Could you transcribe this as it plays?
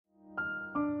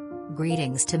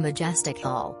Greetings to Majestic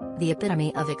Hall, the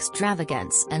epitome of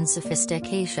extravagance and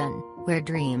sophistication, where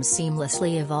dreams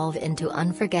seamlessly evolve into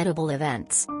unforgettable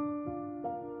events.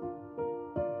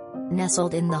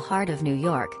 Nestled in the heart of New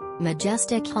York,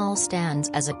 Majestic Hall stands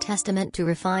as a testament to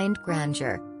refined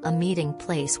grandeur, a meeting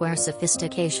place where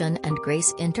sophistication and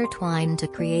grace intertwine to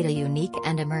create a unique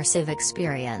and immersive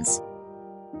experience.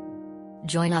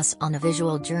 Join us on a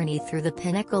visual journey through the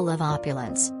pinnacle of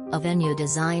opulence, a venue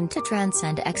designed to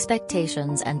transcend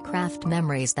expectations and craft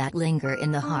memories that linger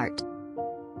in the heart.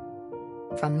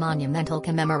 From monumental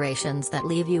commemorations that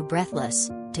leave you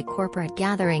breathless, to corporate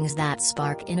gatherings that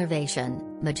spark innovation,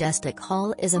 Majestic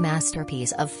Hall is a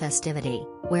masterpiece of festivity,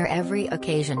 where every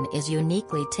occasion is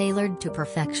uniquely tailored to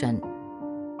perfection.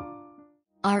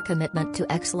 Our commitment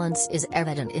to excellence is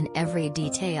evident in every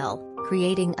detail,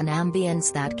 creating an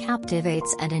ambience that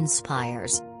captivates and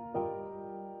inspires.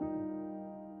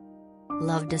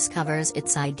 Love discovers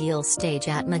its ideal stage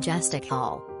at Majestic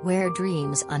Hall, where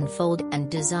dreams unfold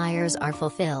and desires are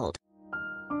fulfilled.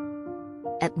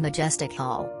 At Majestic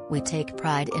Hall, we take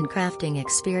pride in crafting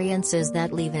experiences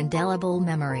that leave indelible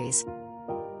memories.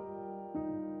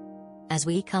 As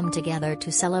we come together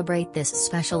to celebrate this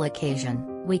special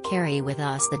occasion, we carry with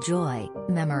us the joy,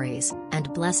 memories,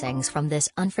 and blessings from this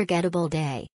unforgettable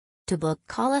day. To book,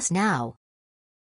 call us now.